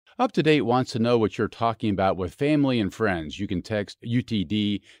Up to Date wants to know what you're talking about with family and friends. You can text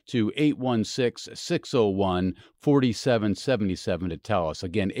UTD to 816-601-4777 to tell us.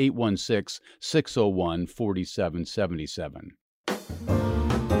 Again, 816-601-4777.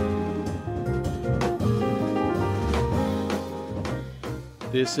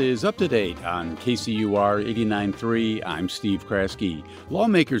 This is Up to Date on KCUR 89.3. I'm Steve Kraske.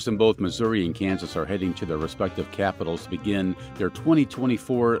 Lawmakers in both Missouri and Kansas are heading to their respective capitals to begin their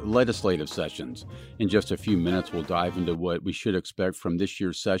 2024 legislative sessions. In just a few minutes, we'll dive into what we should expect from this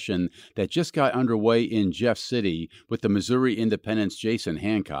year's session that just got underway in Jeff City with the Missouri Independent's Jason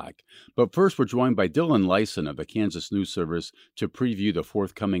Hancock. But first, we're joined by Dylan Lyson of the Kansas News Service to preview the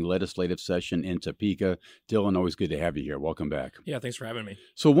forthcoming legislative session in Topeka. Dylan, always good to have you here. Welcome back. Yeah, thanks for having me.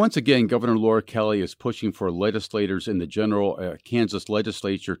 So once again, Governor Laura Kelly is pushing for legislators in the general Kansas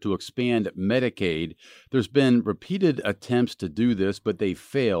legislature to expand Medicaid. There's been repeated attempts to do this, but they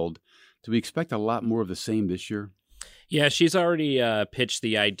failed. Do we expect a lot more of the same this year? Yeah, she's already pitched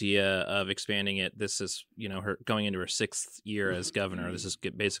the idea of expanding it. This is, her going into her sixth year as governor. This is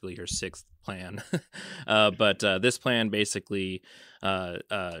basically her sixth plan. But this plan basically,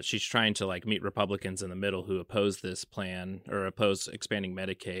 she's trying to meet Republicans in the middle who oppose this plan or oppose expanding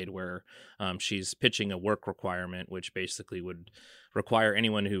Medicaid, where she's pitching a work requirement, which basically would require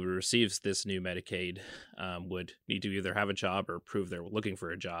anyone who receives this new Medicaid would need to either have a job or prove they're looking for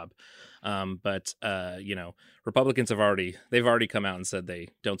a job. But Republicans have already come out and said they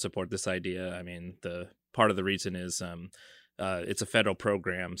don't support this idea. I mean, the part of the reason is it's a federal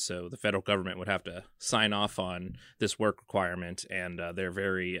program, so the federal government would have to sign off on this work requirement, and they're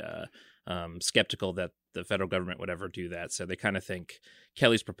very skeptical that the federal government would ever do that. So they kind of think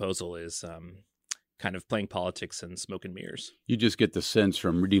Kelly's proposal is kind of playing politics and smoke and mirrors. You just get the sense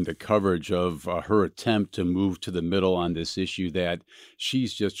from reading the coverage of her attempt to move to the middle on this issue that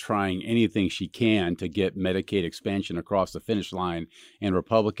she's just trying anything she can to get Medicaid expansion across the finish line, and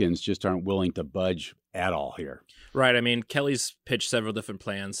Republicans just aren't willing to budge at all here. Right. I mean, Kelly's pitched several different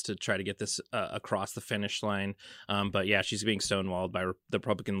plans to try to get this across the finish line. But yeah, she's being stonewalled by the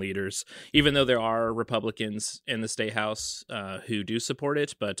Republican leaders, even though there are Republicans in the state house who do support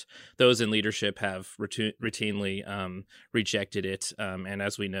it. But those in leadership have routinely rejected it. And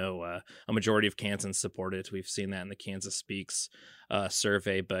as we know, a majority of Kansans support it. We've seen that in the Kansas Speaks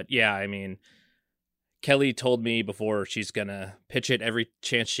survey. But yeah, I mean, Kelly told me before she's going to pitch it every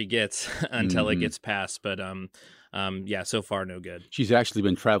chance she gets until it gets passed. But yeah, so far, no good. She's actually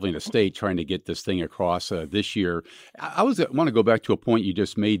been traveling the state trying to get this thing across this year. I want to go back to a point you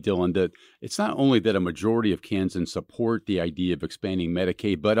just made, Dylan, that it's not only that a majority of Kansans support the idea of expanding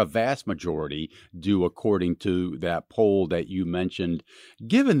Medicaid, but a vast majority do, according to that poll that you mentioned.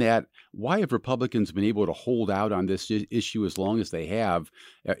 Given that, why have Republicans been able to hold out on this issue as long as they have?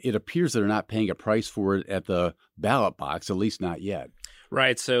 It appears they're not paying a price for it at the ballot box, at least not yet.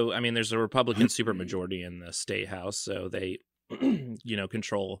 Right. So, I mean, there's a Republican supermajority in the state house, so they,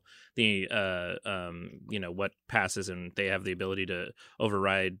 control the, what passes, and they have the ability to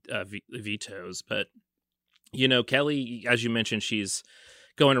override vetoes. But, Kelly, as you mentioned, she's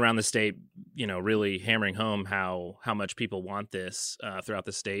going around the state, really hammering home how much people want this throughout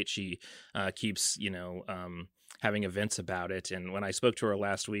the state. She keeps, having events about it. And when I spoke to her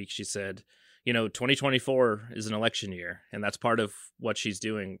last week, she said, 2024 is an election year, and that's part of what she's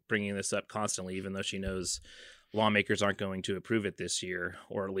doing, bringing this up constantly, even though she knows lawmakers aren't going to approve it this year,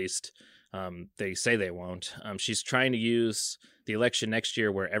 or at least they say they won't. She's trying to use the election next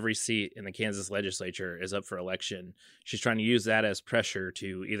year, where every seat in the Kansas legislature is up for election. She's trying to use that as pressure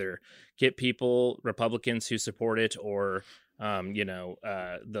to either get Republicans who support it, or,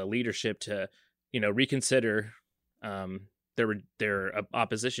 the leadership to, reconsider their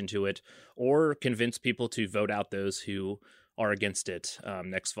opposition to it, or convince people to vote out those who are against it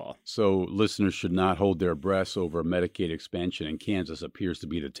next fall. So listeners should not hold their breaths over Medicaid expansion in Kansas appears to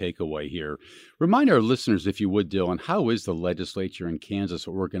be the takeaway here. Remind our listeners, if you would, Dylan, how is the legislature in Kansas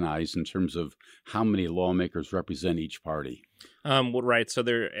organized in terms of how many lawmakers represent each party? Right. So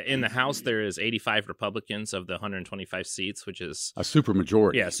there in the House, there is 85 Republicans of the 125 seats, which is a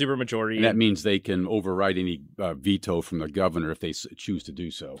supermajority. Yeah, supermajority. And that means they can override any veto from the governor if they choose to do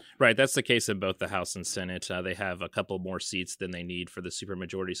so. Right. That's the case in both the House and Senate. They have a couple more seats than they need for the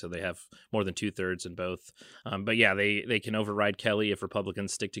supermajority, so they have more than 2/3 in both. But yeah, they can override Kelly if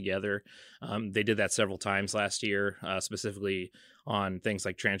Republicans stick together. They did that several times last year, specifically on things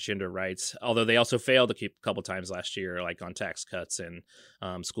like transgender rights, although they also failed a couple times last year, like on tax cuts and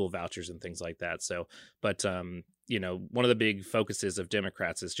school vouchers and things like that. So, but, one of the big focuses of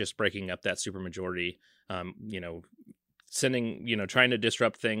Democrats is just breaking up that supermajority, sending, trying to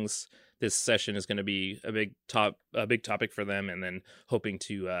disrupt things. This session is going to be a big topic for them, and then hoping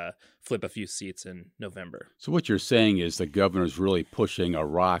to flip a few seats in November. So what you're saying is the governor's really pushing a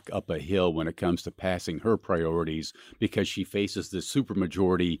rock up a hill when it comes to passing her priorities because she faces this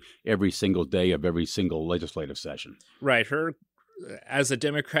supermajority every single day of every single legislative session. Right. As a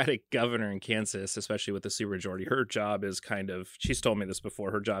Democratic governor in Kansas, especially with the supermajority, her job is she's told me this before,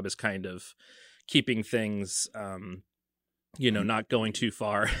 her job is kind of keeping things not going too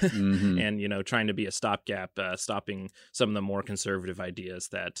far and, trying to be a stopgap, stopping some of the more conservative ideas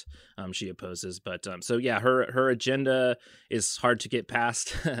that she opposes. But her agenda is hard to get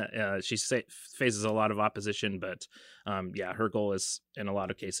past. She faces a lot of opposition, but her goal is in a lot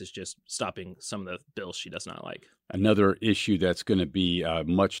of cases just stopping some of the bills she does not like. Another issue that's going to be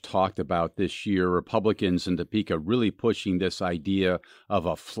much talked about this year, Republicans in Topeka really pushing this idea of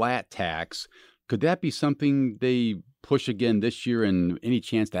a flat tax. Could that be something they push again this year, and any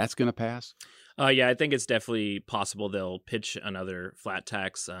chance that's going to pass? I think it's definitely possible they'll pitch another flat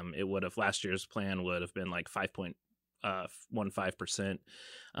tax. Last year's plan would have been like 5.15%.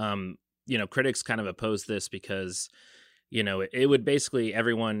 Critics kind of oppose this because, it would basically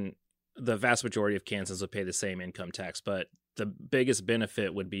the vast majority of Kansans would pay the same income tax, but the biggest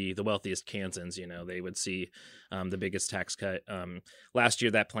benefit would be the wealthiest Kansans. They would see the biggest tax cut. Last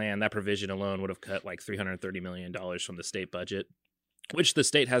year, that provision alone would have cut like $330 million from the state budget, which the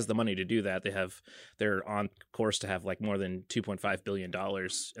state has the money to do that. They're on course to have like more than $2.5 billion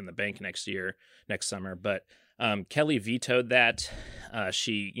in the bank next summer. But Kelly vetoed that.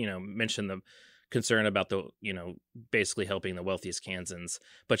 She, mentioned the concern about basically helping the wealthiest Kansans,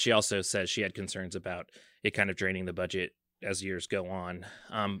 but she also said she had concerns about it kind of draining the budget as years go on.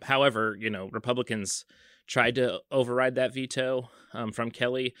 However, Republicans tried to override that veto from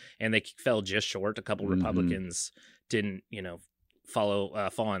Kelly, and they fell just short. A couple Republicans didn't,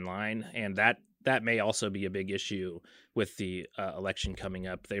 fall in line, and that may also be a big issue with the election coming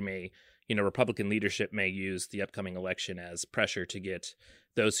up. They may, Republican leadership may use the upcoming election as pressure to get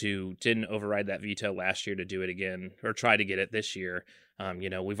those who didn't override that veto last year to do it again, or try to get it this year.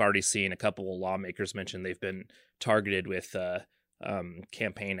 We've already seen a couple of lawmakers mention they've been targeted with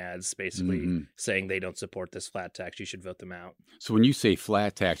campaign ads, basically saying they don't support this flat tax. You should vote them out. So when you say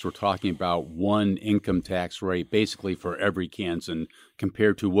flat tax, we're talking about one income tax rate basically for every Kansan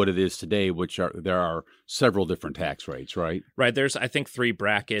compared to what it is today, there are several different tax rates, right? Right. There's, I think, three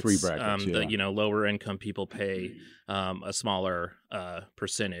brackets. Yeah. The lower income people pay a smaller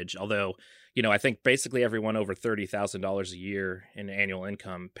percentage. Although, I think basically everyone over $30,000 a year in annual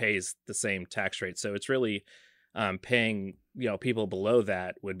income pays the same tax rate. So it's really paying, people below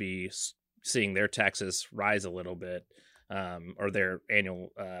that would be seeing their taxes rise a little bit, or their annual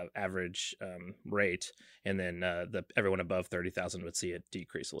average rate, and then everyone above 30,000 would see it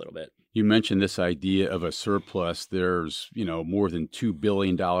decrease a little bit. You mentioned this idea of a surplus. There's, more than $2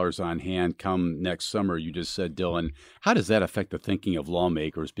 billion on hand come next summer. You just said, Dylan, how does that affect the thinking of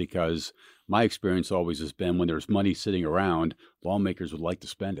lawmakers? Because my experience always has been when there's money sitting around, lawmakers would like to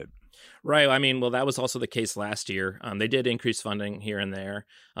spend it. Right. I mean, that was also the case last year. They did increase funding here and there,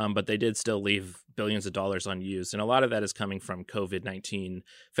 but they did still leave billions of dollars unused. And a lot of that is coming from COVID-19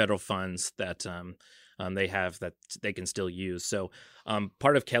 federal funds that they have that they can still use. So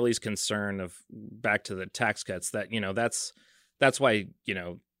part of Kelly's concern of back to the tax cuts that, that's why,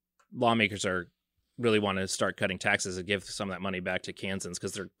 lawmakers really want to start cutting taxes and give some of that money back to Kansans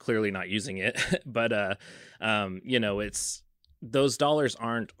because they're clearly not using it. But, those dollars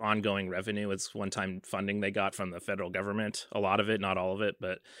aren't ongoing revenue. It's one-time funding they got from the federal government. A lot of it, not all of it.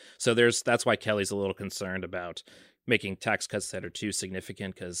 But so that's why Kelly's a little concerned about making tax cuts that are too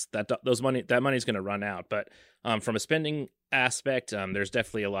significant because that money's going to run out. But from a spending aspect, there's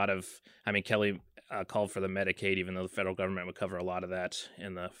definitely a lot of. I mean, Kelly called for the Medicaid, even though the federal government would cover a lot of that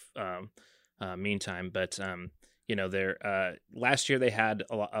in the meantime. But last year they had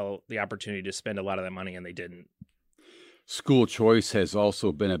the opportunity to spend a lot of that money and they didn't. School choice has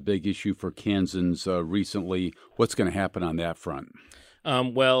also been a big issue for Kansans recently. What's going to happen on that front?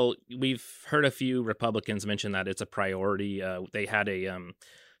 We've heard a few Republicans mention that it's a priority. They had a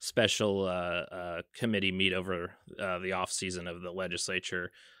special committee meet over the off season of the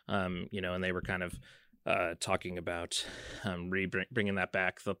legislature, and they were kind of talking about bringing that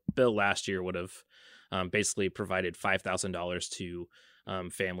back. The bill last year would have basically provided $5,000 to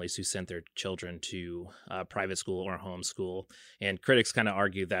families who sent their children to private school or homeschool. And critics kind of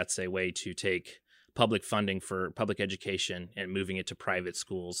argue that's a way to take public funding for public education and moving it to private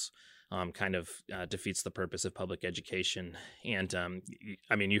schools kind of defeats the purpose of public education. And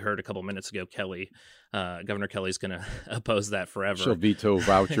I mean, you heard a couple minutes ago, Governor Kelly's going to oppose that forever. She'll veto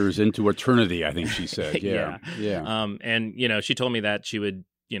vouchers into eternity, I think she said. Yeah. And she told me that she would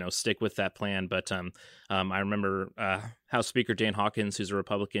stick with that plan. But I remember House Speaker Dan Hawkins, who's a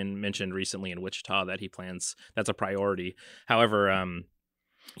Republican, mentioned recently in Wichita that he plans that's a priority. However,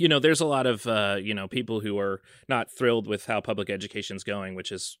 there's a lot of people who are not thrilled with how public education's going,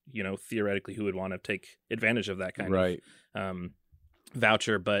 which is theoretically who would want to take advantage of that kind of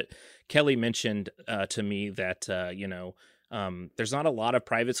voucher. But Kelly mentioned to me that there's not a lot of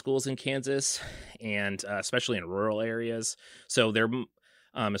private schools in Kansas, and especially in rural areas. So they're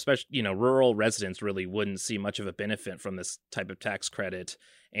especially, rural residents really wouldn't see much of a benefit from this type of tax credit.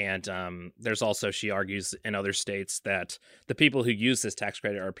 And there's also, she argues, in other states that the people who use this tax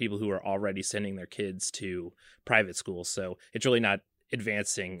credit are people who are already sending their kids to private schools. So it's really not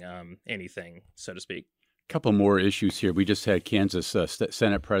advancing anything, so to speak. Couple more issues here. We just had Kansas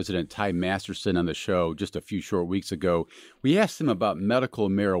Senate President Ty Masterson on the show just a few short weeks ago. We asked him about medical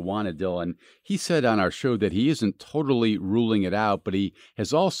marijuana, Dylan. He said on our show that he isn't totally ruling it out, but he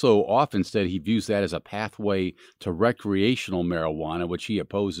has also often said he views that as a pathway to recreational marijuana, which he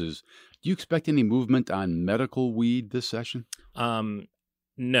opposes. Do you expect any movement on medical weed this session?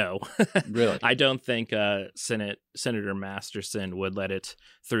 No, really. I don't think Senator Masterson would let it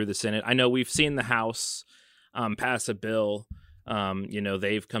through the Senate. I know we've seen the House pass a bill.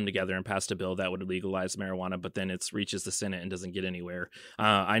 They've come together and passed a bill that would legalize marijuana, but then it reaches the Senate and doesn't get anywhere.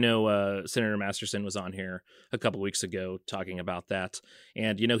 I know Senator Masterson was on here a couple weeks ago talking about that.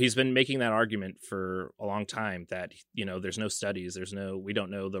 And, he's been making that argument for a long time that, there's no studies, we don't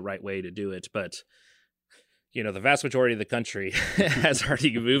know the right way to do it. But the vast majority of the country has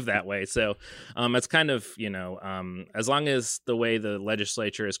already moved that way. So it's kind of, as long as the way the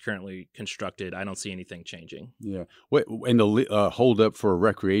legislature is currently constructed, I don't see anything changing. Yeah. And the holdup for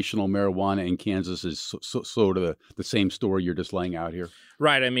recreational marijuana in Kansas is sort of the same story you're just laying out here.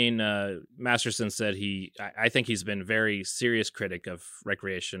 Right. I mean, Masterson said I think he's been very serious critic of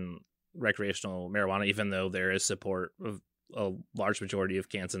recreational marijuana, even though there is support of a large majority of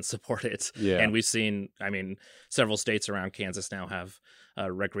Kansans support it. Yeah. And we've seen, several states around Kansas now have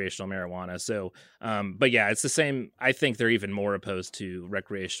recreational marijuana. So, but yeah, it's the same. I think they're even more opposed to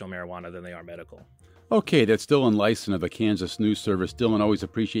recreational marijuana than they are medical. Okay, that's Dylan Lyson of the Kansas News Service. Dylan, always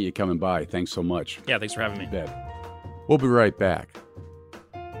appreciate you coming by. Thanks so much. Yeah, thanks for having me. You bet. We'll be right back.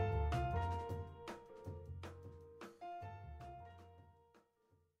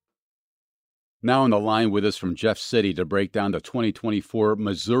 Now on the line with us from Jeff City to break down the 2024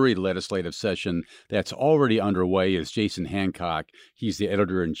 Missouri legislative session that's already underway is Jason Hancock. He's the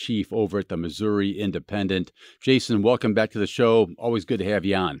editor-in-chief over at the Missouri Independent. Jason, welcome back to the show. Always good to have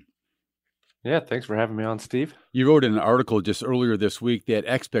you on. Yeah, thanks for having me on, Steve. You wrote in an article just earlier this week that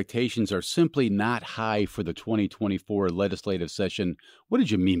expectations are simply not high for the 2024 legislative session. What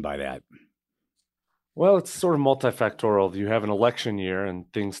did you mean by that? Well, it's sort of multifactorial. You have an election year and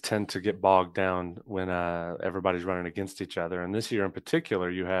things tend to get bogged down when everybody's running against each other. And this year in particular,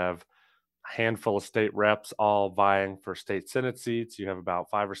 you have a handful of state reps all vying for state Senate seats. You have about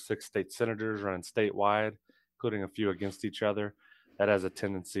 5 or 6 state senators running statewide, including a few against each other. That has a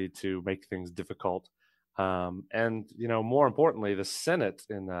tendency to make things difficult. And more importantly, the Senate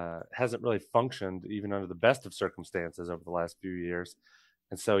hasn't really functioned even under the best of circumstances over the last few years.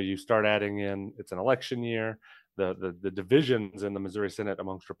 And so you start adding in, it's an election year. The divisions in the Missouri Senate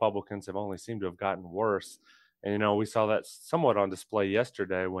amongst Republicans have only seemed to have gotten worse. And, we saw that somewhat on display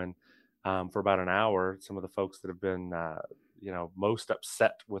yesterday when for about an hour, some of the folks that have been, most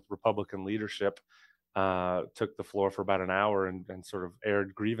upset with Republican leadership took the floor for about an hour and sort of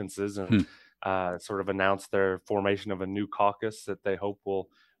aired grievances and sort of announced their formation of a new caucus that they hope will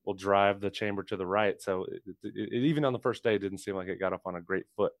drive the chamber to the right. So it even on the first day, it didn't seem like it got off on a great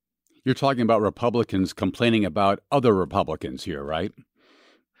foot. You're talking about Republicans complaining about other Republicans here, right?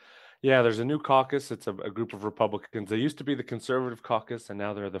 Yeah, there's a new caucus. It's a group of Republicans. They used to be the Conservative Caucus, and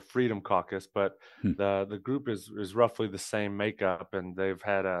now they're the Freedom Caucus. But the group is roughly the same makeup, and they've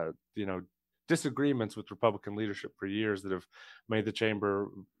had disagreements with Republican leadership for years that have made the chamber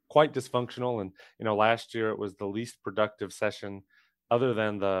quite dysfunctional. And last year it was the least productive session other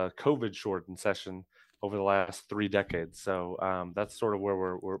than the COVID-shortened session over the last 3 decades. So that's sort of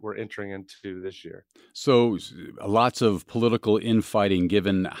where we're entering into this year. So lots of political infighting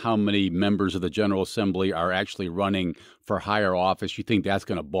given how many members of the General Assembly are actually running for higher office. You think that's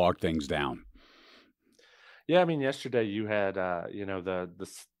going to bog things down? Yeah, I mean, yesterday you had, the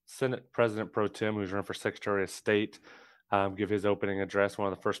Senate President Pro Tem who's running for Secretary of State give his opening address. One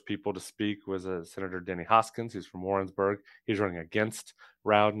of the first people to speak was Senator Denny Hoskins, who's from Warrensburg. He's running against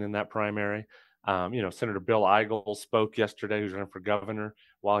Rowden in that primary. Senator Bill Eigel spoke yesterday, who's running for governor.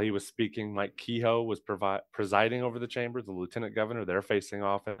 While he was speaking, Mike Kehoe was presiding over the chamber, the lieutenant governor. They're facing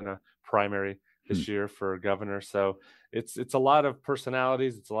off in a primary this year for governor. So it's a lot of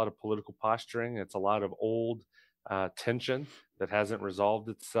personalities. It's a lot of political posturing. It's a lot of old tension that hasn't resolved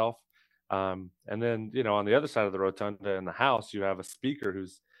itself. And then, on the other side of the rotunda in the House, you have a speaker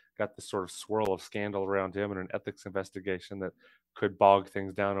who's got this sort of swirl of scandal around him and an ethics investigation that could bog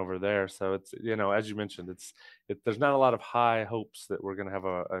things down over there. So it's, as you mentioned, there's not a lot of high hopes that we're going to have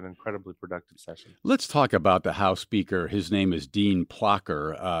an incredibly productive session. Let's talk about the House Speaker. His name is Dean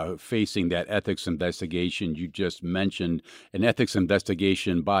Plocher, facing that ethics investigation you just mentioned, an ethics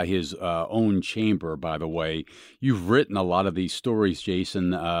investigation by his own chamber, by the way. You've written a lot of these stories,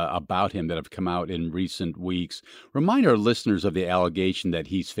 Jason, about him that have come out in recent weeks. Remind our listeners of the allegation that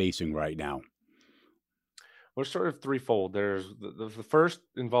he's facing right now. Well, sort of threefold. There's the first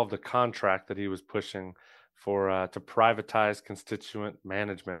involved a contract that he was pushing for to privatize constituent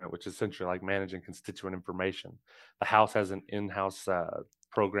management, which is essentially like managing constituent information. The House has an in-house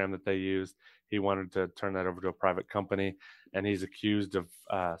program that they use. He wanted to turn that over to a private company, and he's accused of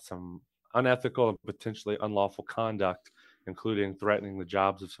some unethical and potentially unlawful conduct, including threatening the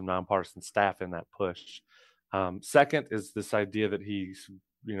jobs of some nonpartisan staff in that push. Second is this idea that he's,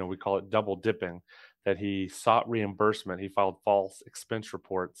 we call it double dipping, that he sought reimbursement. He filed false expense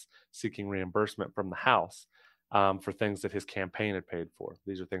reports seeking reimbursement from the House for things that his campaign had paid for.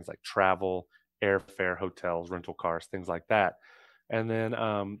 These are things like travel, airfare, hotels, rental cars, things like that. And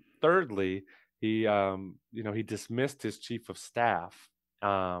then thirdly, he dismissed his chief of staff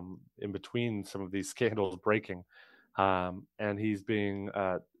in between some of these scandals breaking. And he's being,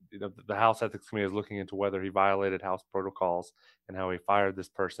 the House Ethics Committee is looking into whether he violated House protocols and how he fired this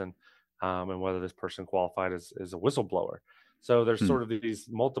person. And whether this person qualified as a whistleblower. So there's sort of these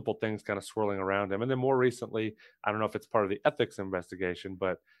multiple things kind of swirling around him. And then more recently, I don't know if it's part of the ethics investigation,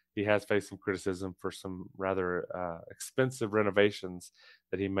 but he has faced some criticism for some rather expensive renovations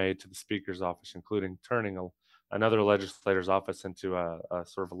that he made to the Speaker's office, including turning another legislator's office into a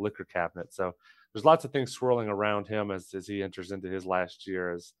sort of a liquor cabinet. So there's lots of things swirling around him as he enters into his last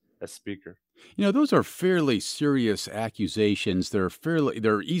year as Speaker. Those are fairly serious accusations.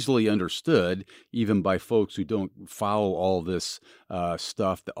 They're easily understood, even by folks who don't follow all this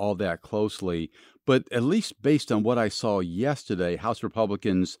stuff all that closely. But at least based on what I saw yesterday, House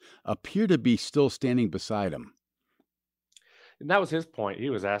Republicans appear to be still standing beside him. And that was his point.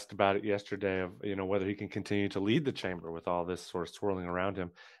 He was asked about it yesterday of, whether he can continue to lead the chamber with all this sort of swirling around him.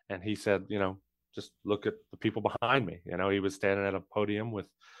 And he said, just look at the people behind me. He was standing at a podium with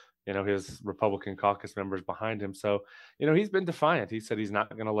his Republican caucus members behind him. So, he's been defiant. He said he's not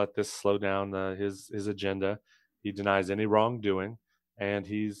going to let this slow down his agenda. He denies any wrongdoing, and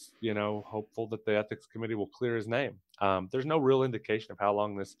he's, hopeful that the ethics committee will clear his name. There's no real indication of how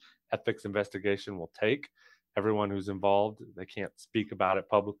long this ethics investigation will take. Everyone who's involved, they can't speak about it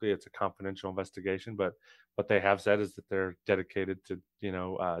publicly. It's a confidential investigation, but what they have said is that they're dedicated to,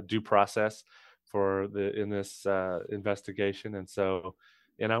 due process in this investigation. And so,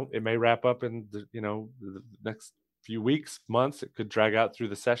 it may wrap up in the next few weeks, months. It could drag out through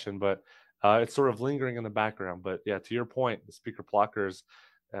the session, but it's sort of lingering in the background. But yeah, to your point, the Speaker Plocker's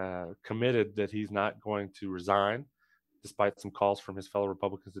committed that he's not going to resign, despite some calls from his fellow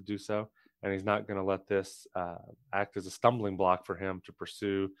Republicans to do so. And he's not going to let this act as a stumbling block for him to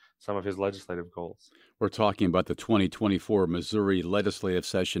pursue some of his legislative goals. We're talking about the 2024 Missouri legislative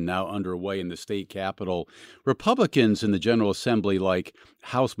session now underway in the state capitol. Republicans in the General Assembly, like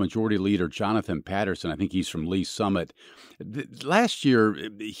House Majority Leader Jonathan Patterson, I think he's from Lee Summit. Last year,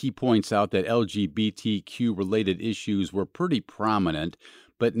 he points out that LGBTQ-related issues were pretty prominent.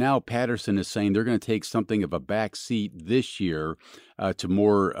 But now Patterson is saying they're going to take something of a back seat this year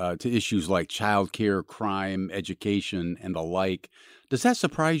to issues like child care, crime, education, and the like. Does that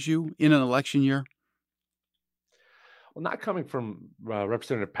surprise you in an election year? Well, not coming from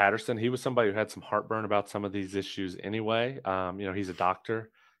Representative Patterson. He was somebody who had some heartburn about some of these issues anyway. He's a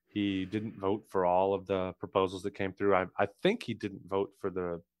doctor. He didn't vote for all of the proposals that came through. I think he didn't vote for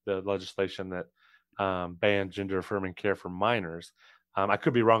the legislation that banned gender-affirming care for minors. I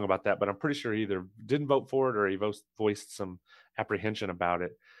could be wrong about that, but I'm pretty sure he either didn't vote for it or he voiced some apprehension about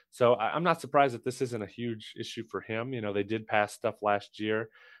it. So I'm not surprised that this isn't a huge issue for him. They did pass stuff last year.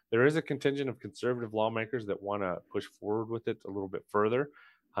 There is a contingent of conservative lawmakers that want to push forward with it a little bit further.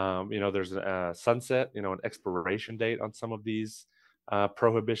 There's a sunset, an expiration date on some of these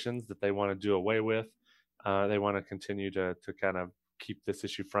prohibitions that they want to do away with. They want to continue to kind of keep this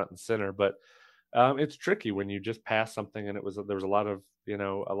issue front and center, but it's tricky when you just pass something and there was a lot of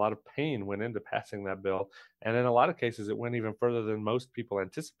a lot of pain went into passing that bill, and in a lot of cases it went even further than most people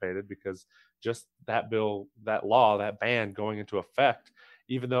anticipated because just that bill, that law, that ban going into effect,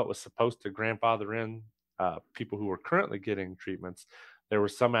 even though it was supposed to grandfather in people who were currently getting treatments, there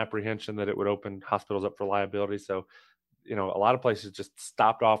was some apprehension that it would open hospitals up for liability. So a lot of places just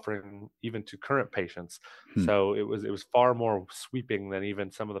stopped offering even to current patients. Hmm. So it was far more sweeping than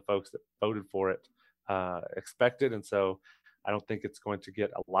even some of the folks that voted for it expected. And so I don't think it's going to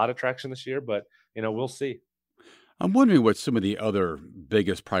get a lot of traction this year, but we'll see. I'm wondering what some of the other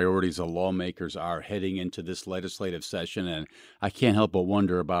biggest priorities of lawmakers are heading into this legislative session. And I can't help but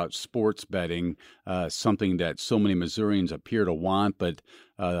wonder about sports betting, something that so many Missourians appear to want, but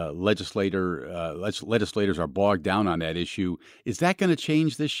legislators are bogged down on that issue. Is that going to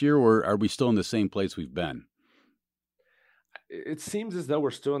change this year, or are we still in the same place we've been? It seems as though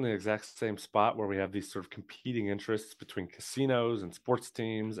we're still in the exact same spot where we have these sort of competing interests between casinos and sports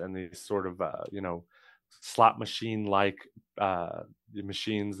teams and these sort of, slot machine like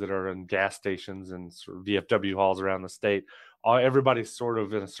machines that are in gas stations and sort of VFW halls around the state. Everybody's sort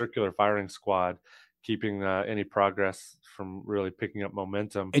of in a circular firing squad, keeping any progress from really picking up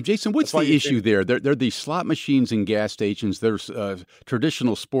momentum. And Jason, what's the issue there? There are these slot machines in gas stations. There's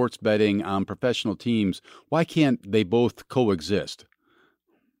traditional sports betting on professional teams. Why can't they both coexist?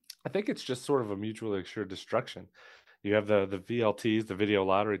 I think it's just sort of a mutually assured destruction. You have the VLTs, the video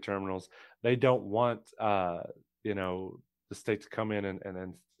lottery terminals. They don't want the state to come in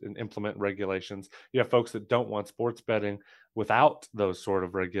and implement regulations. You have folks that don't want sports betting without those sort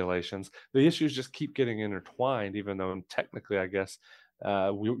of regulations. The issues just keep getting intertwined, even though technically, I guess,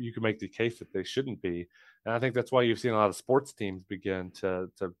 you can make the case that they shouldn't be. And I think that's why you've seen a lot of sports teams begin to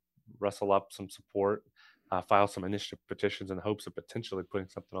wrestle up some support, file some initiative petitions in the hopes of potentially putting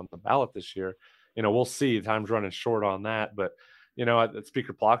something on the ballot this year. We'll see. Time's running short on that. But,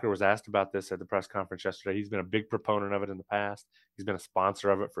 Speaker Plocker was asked about this at the press conference yesterday. He's been a big proponent of it in the past. He's been a sponsor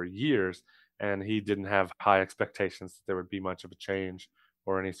of it for years, and he didn't have high expectations that there would be much of a change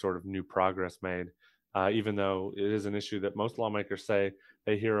or any sort of new progress made, even though it is an issue that most lawmakers say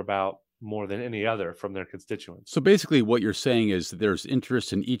they hear about more than any other from their constituents. So basically what you're saying is that there's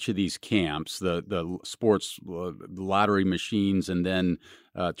interest in each of these camps, the sports lottery machines and then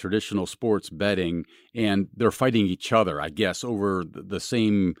traditional sports betting, and they're fighting each other, I guess, over the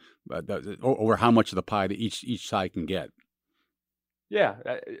same, over how much of the pie that each side can get. Yeah,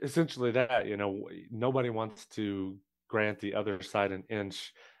 essentially that, nobody wants to grant the other side an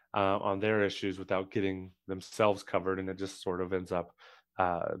inch on their issues without getting themselves covered, and it just sort of ends up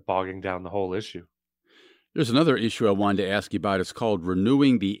bogging down the whole issue. There's another issue I wanted to ask you about. It's called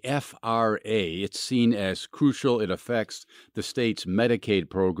renewing the FRA. It's seen as crucial. It affects the state's Medicaid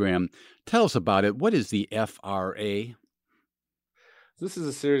program. Tell us about it. What is the FRA? This is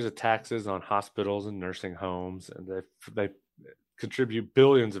a series of taxes on hospitals and nursing homes, and they contribute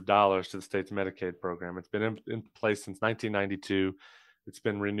billions of dollars to the state's Medicaid program. It's been in place since 1992. It's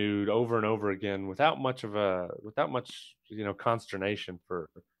been renewed over and over again without much consternation for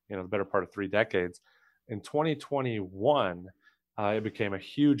the better part of 3 decades. In 2021, it became a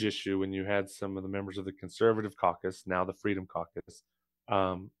huge issue when you had some of the members of the Conservative Caucus, now the Freedom Caucus,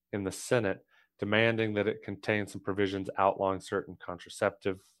 in the Senate, demanding that it contain some provisions outlawing certain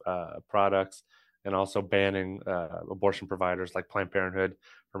contraceptive products and also banning abortion providers like Planned Parenthood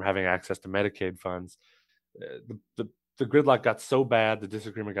from having access to Medicaid funds. The gridlock got so bad, the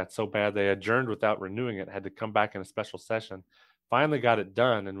disagreement got so bad, they adjourned without renewing it, had to come back in a special session, finally got it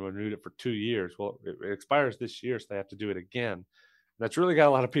done and renewed it for 2 years. Well, it expires this year, so they have to do it again. That's really got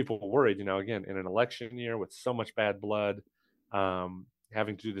a lot of people worried, again, in an election year with so much bad blood,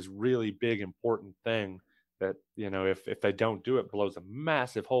 having to do this really big, important thing that, if they don't do it, blows a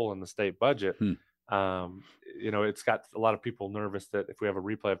massive hole in the state budget. It's got a lot of people nervous that if we have a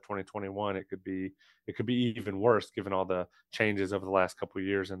replay of 2021, it could be even worse given all the changes over the last couple of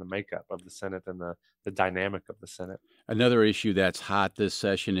years in the makeup of the Senate and the dynamic of the Senate. Another issue that's hot this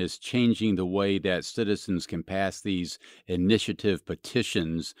session is changing the way that citizens can pass these initiative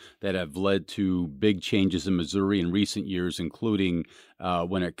petitions that have led to big changes in Missouri in recent years, including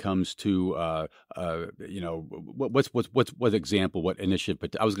when it comes to what example, what initiative?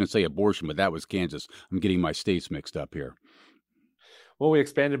 I was going to say abortion, but that was Kansas. I'm getting my states mixed up here. Well, we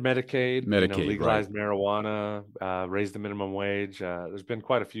expanded Medicaid, legalized right. Marijuana, raised the minimum wage. There's been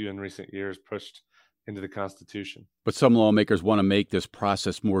quite a few in recent years pushed into the Constitution. But some lawmakers want to make this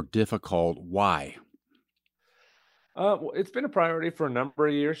process more difficult. Why? Well, it's been a priority for a number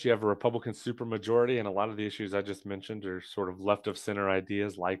of years. You have a Republican supermajority, and a lot of the issues I just mentioned are sort of left of center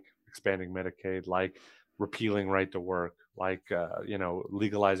ideas, like expanding Medicaid, like repealing right to work, like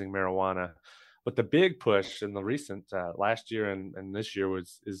legalizing marijuana. But the big push in the recent last year and this year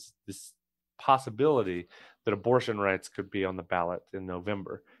is this possibility that abortion rights could be on the ballot in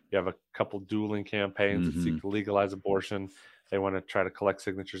November. You have a couple dueling campaigns that seek to legalize abortion. They want to try to collect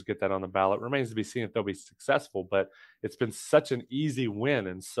signatures, get that on the ballot. Remains to be seen if they'll be successful, but it's been such an easy win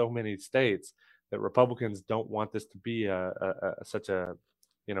in so many states that Republicans don't want this to be such a,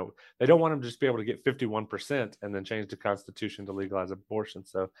 they don't want them to just be able to get 51% and then change the Constitution to legalize abortion.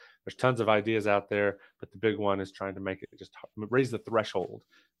 So there's tons of ideas out there, but the big one is trying to make it just raise the threshold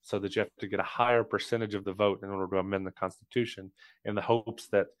so that you have to get a higher percentage of the vote in order to amend the Constitution, in the hopes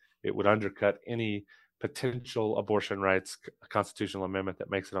that it would undercut any potential abortion rights constitutional amendment that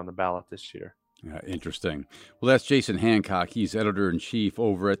makes it on the ballot this year. Interesting. Well, that's Jason Hancock. He's editor-in-chief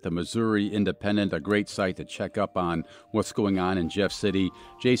over at the Missouri Independent, a great site to check up on what's going on in Jeff City.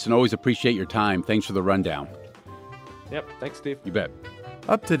 Jason, always appreciate your time. Thanks for the rundown. Yep. Thanks, Steve. You bet.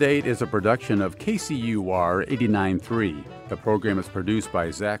 Up to Date is a production of KCUR 89.3. The program is produced by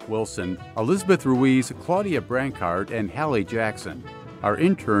Zach Wilson, Elizabeth Ruiz, Claudia Brancard, and Hallie Jackson. Our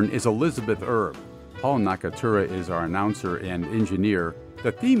intern is Elizabeth Erb. Paul Nakatura is our announcer and engineer.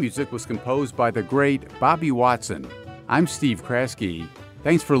 The theme music was composed by the great Bobby Watson. I'm Steve Kraske.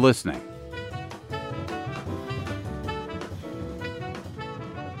 Thanks for listening.